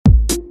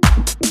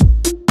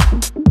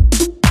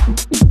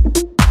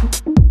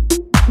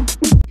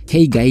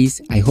Hey guys,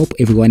 I hope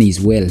everyone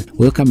is well.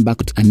 Welcome back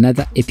to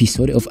another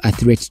episode of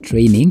Athlete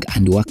Training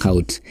and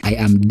Workout. I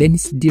am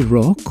Dennis D.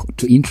 Rock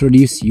to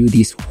introduce you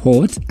this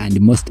hot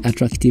and most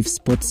attractive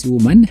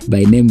sportswoman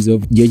by names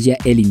of Georgia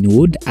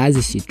Ellenwood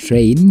as she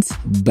trains.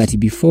 But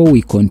before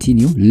we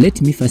continue,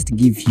 let me first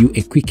give you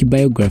a quick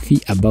biography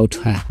about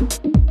her.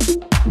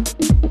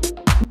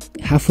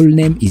 Her full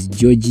name is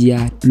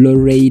Georgia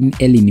Lorraine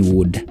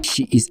Ellenwood.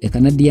 She is a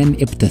Canadian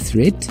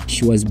heptathlete.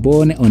 She was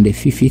born on the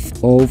 5th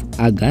of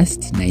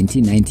August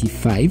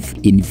 1995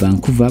 in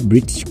Vancouver,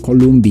 British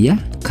Columbia,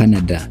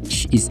 Canada.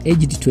 She is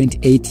aged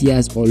 28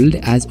 years old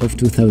as of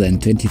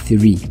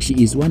 2023.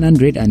 She is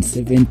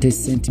 170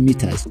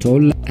 centimeters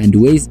tall and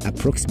weighs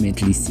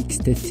approximately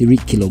 63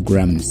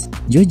 kilograms.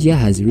 Georgia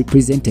has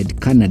represented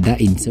Canada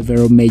in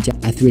several major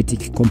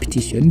athletic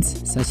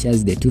competitions such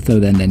as the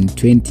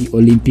 2020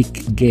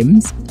 Olympic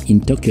Games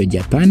in Tokyo,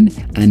 Japan,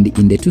 and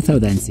in the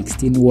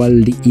 2016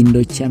 World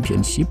Indoor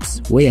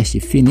Championships, where she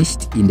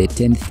finished in the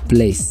 10th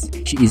place.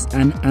 She is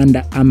an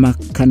Under Armour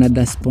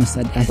Canada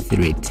sponsored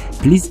athlete.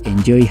 Please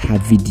enjoy her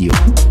video.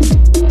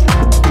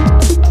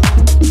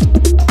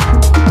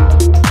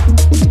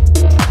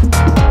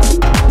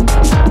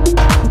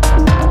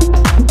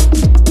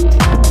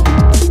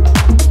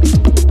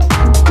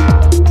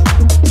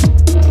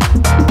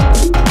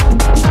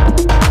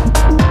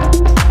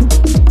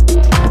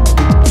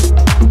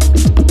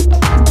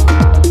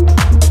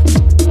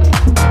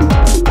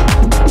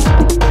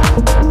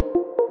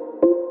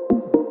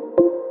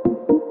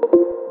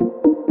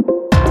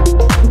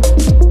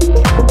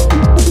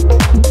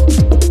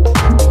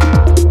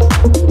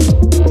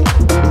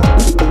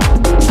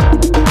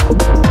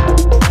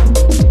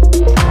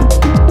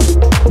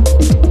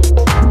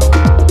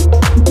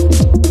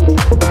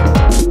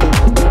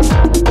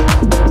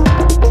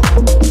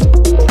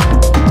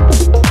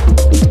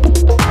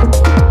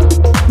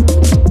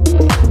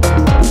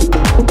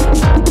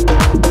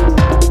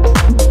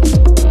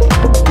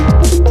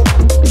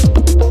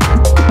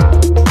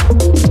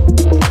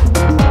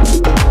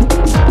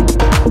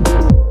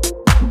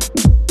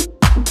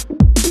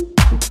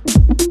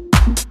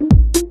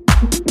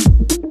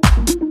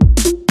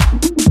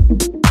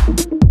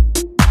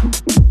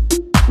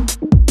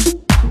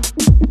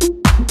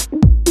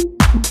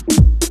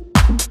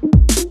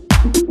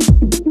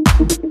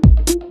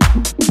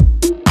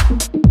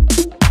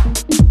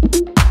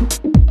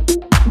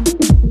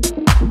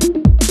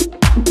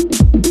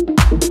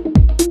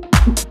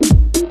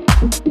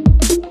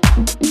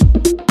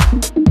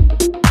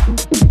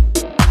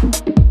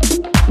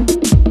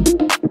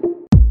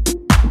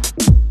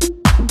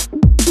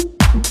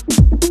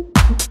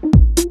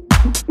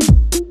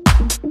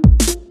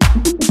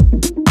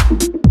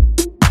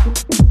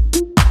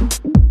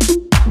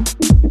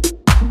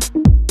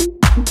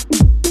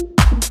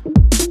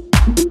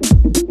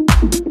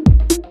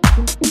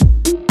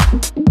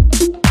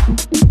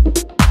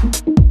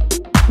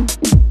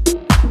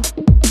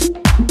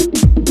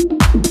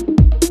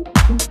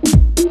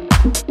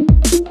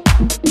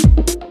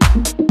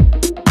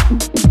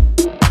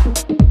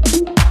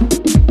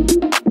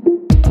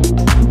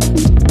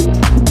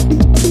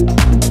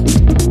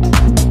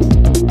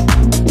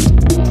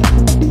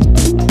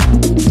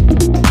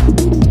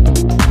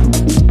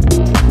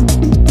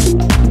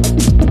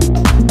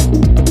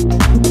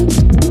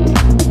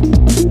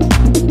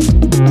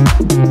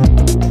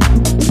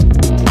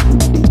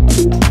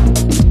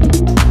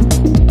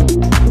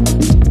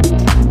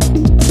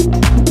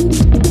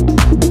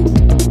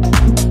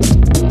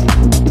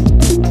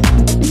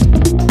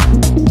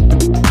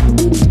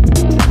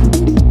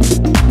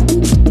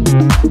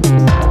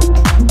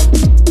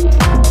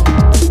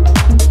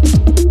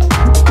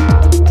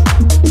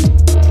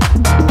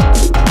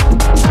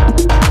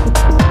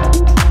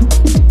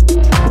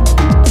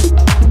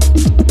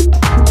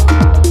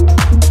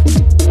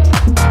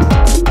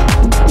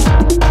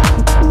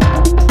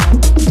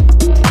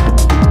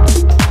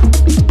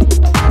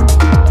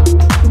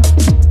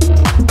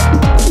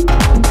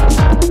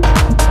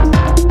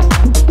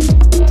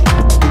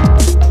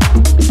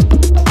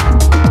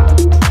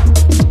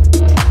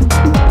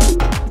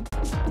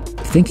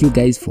 Thank you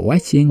guys for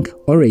watching.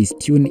 Always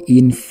tune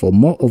in for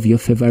more of your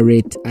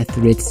favorite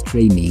athletes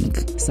training.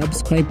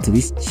 Subscribe to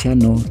this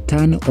channel,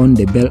 turn on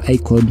the bell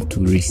icon to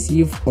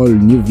receive all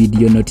new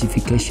video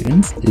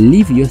notifications.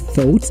 Leave your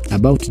thoughts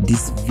about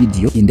this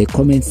video in the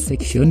comments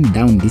section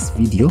down this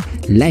video.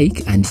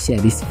 Like and share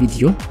this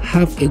video.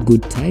 Have a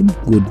good time.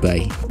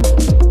 Goodbye.